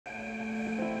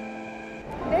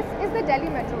is the Delhi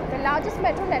Metro, the largest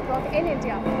metro network in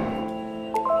India.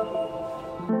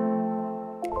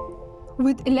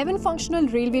 With 11 functional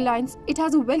railway lines, it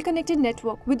has a well-connected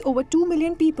network with over 2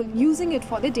 million people using it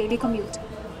for their daily commute.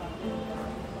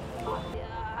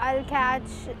 I'll catch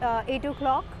 8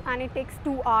 o'clock and it takes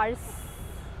 2 hours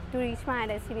to reach my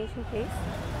destination place.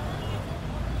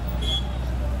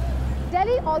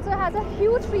 Delhi also has a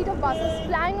huge fleet of buses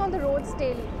plying on the roads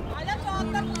daily.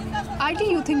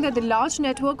 Ideally, you think that the large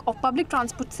network of public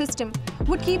transport system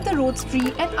would keep the roads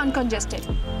free and uncongested.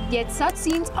 Yet such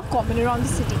scenes are common around the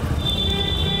city.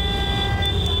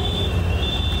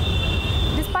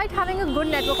 Despite having a good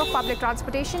network of public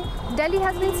transportation, Delhi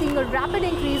has been seeing a rapid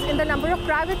increase in the number of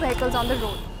private vehicles on the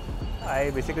road.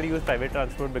 I basically use private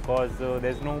transport because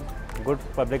there's no good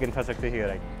public infrastructure here.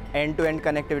 Right? End-to-end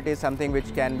connectivity is something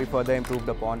which can be further improved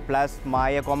upon. Plus, my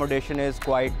accommodation is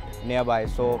quite nearby,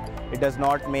 so it does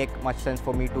not make much sense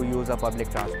for me to use a public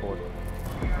transport.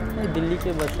 Delhi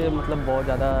के बसें मतलब बहुत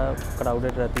ज़्यादा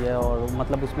crowded रहती है और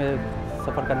मतलब उसमें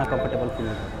सफ़र करना comfortable feel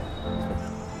होता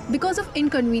है. Because of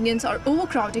inconvenience or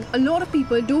overcrowding, a lot of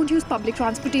people don't use public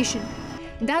transportation.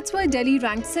 That's why Delhi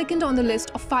ranked second on the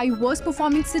list of 5 worst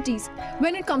performing cities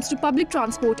when it comes to public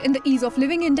transport in the Ease of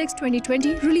Living Index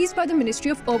 2020 released by the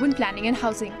Ministry of Urban Planning and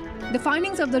Housing. The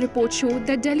findings of the report showed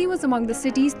that Delhi was among the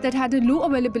cities that had a low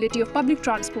availability of public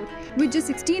transport with just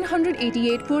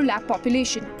 1688 per lakh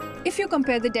population. If you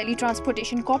compare the Delhi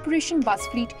Transportation Corporation bus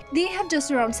fleet, they have just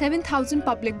around 7,000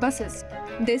 public buses.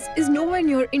 This is nowhere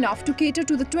near enough to cater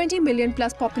to the 20 million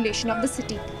plus population of the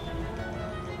city.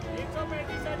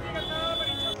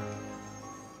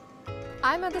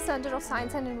 I'm at the Center of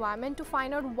Science and Environment to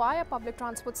find out why our public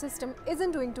transport system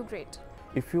isn't doing too great.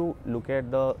 If you look at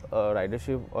the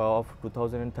ridership of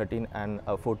 2013 and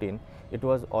 14, it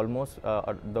was almost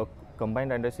the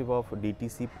combined ridership of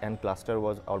DTC and cluster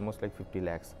was almost like 50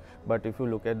 lakhs. But if you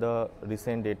look at the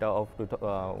recent data of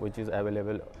which is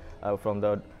available from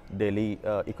the Delhi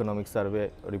Economic Survey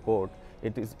report,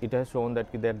 it has shown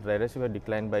that ridership had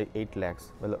declined by 8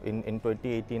 lakhs. Well, in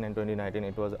 2018 and 2019,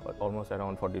 it was almost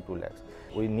around 42 lakhs.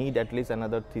 We need at least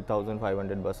another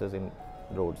 3,500 buses in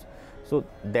roads. So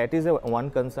that is one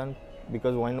concern,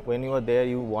 because when you are there,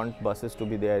 you want buses to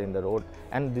be there in the road.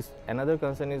 And this another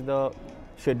concern is the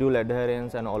schedule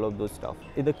adherence and all of those stuff.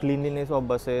 The cleanliness of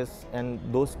buses and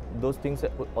those things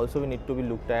also need to be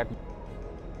looked at.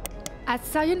 As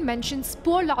Sayan mentions,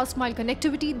 poor last mile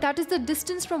connectivity, that is the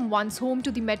distance from one's home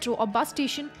to the metro or bus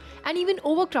station, and even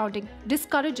overcrowding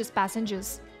discourages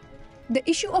passengers. The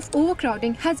issue of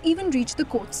overcrowding has even reached the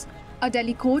courts. A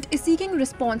Delhi court is seeking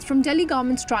response from Delhi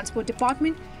government's Transport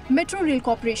Department, Metro Rail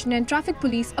Corporation and Traffic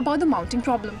Police about the mounting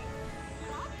problem.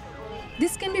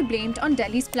 This can be blamed on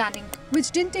Delhi's planning,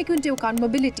 which didn't take into account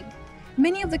mobility.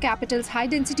 Many of the capital's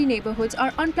high-density neighborhoods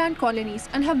are unplanned colonies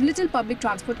and have little public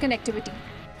transport connectivity.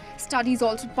 Studies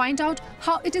also point out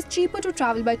how it is cheaper to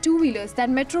travel by two-wheelers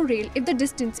than metro rail if the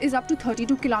distance is up to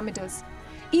 32 kilometers.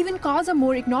 Even cars are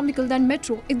more economical than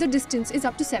metro if the distance is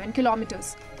up to 7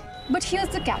 kilometers. But here's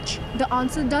the catch. The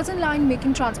answer doesn't lie in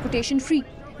making transportation free,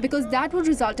 because that would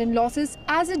result in losses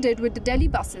as it did with the Delhi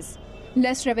buses.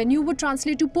 Less revenue would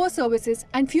translate to poor services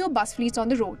and fewer bus fleets on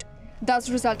the road, thus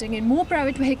resulting in more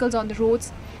private vehicles on the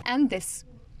roads and this.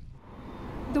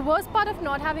 The worst part of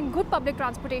not having good public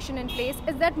transportation in place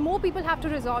is that more people have to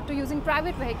resort to using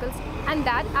private vehicles, and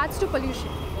that adds to pollution.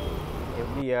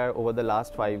 Every year over the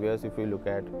last 5 years, if you look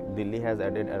at, Delhi has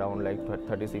added around like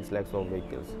 36 lakhs of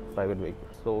vehicles, private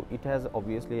vehicles. So it has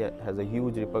obviously has a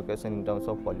huge repercussion in terms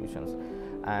of pollutions,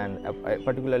 and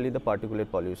particularly the particulate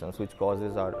pollutions, which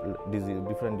causes our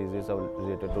different diseases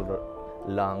related to the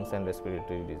lungs and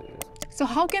respiratory diseases. So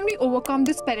how can we overcome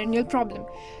this perennial problem?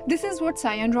 This is what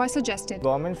Sayan Roy suggested.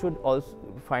 Government should also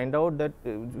find out that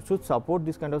should support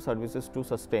this kind of services to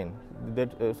sustain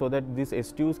that, so that these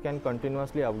STUs can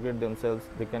continuously upgrade themselves,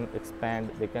 they can expand,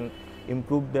 they can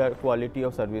improve their quality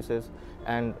of services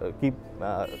and keep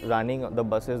running the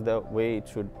buses the way it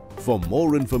should. For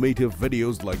more informative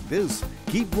videos like this,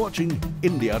 keep watching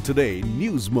India Today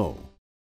Newsmo.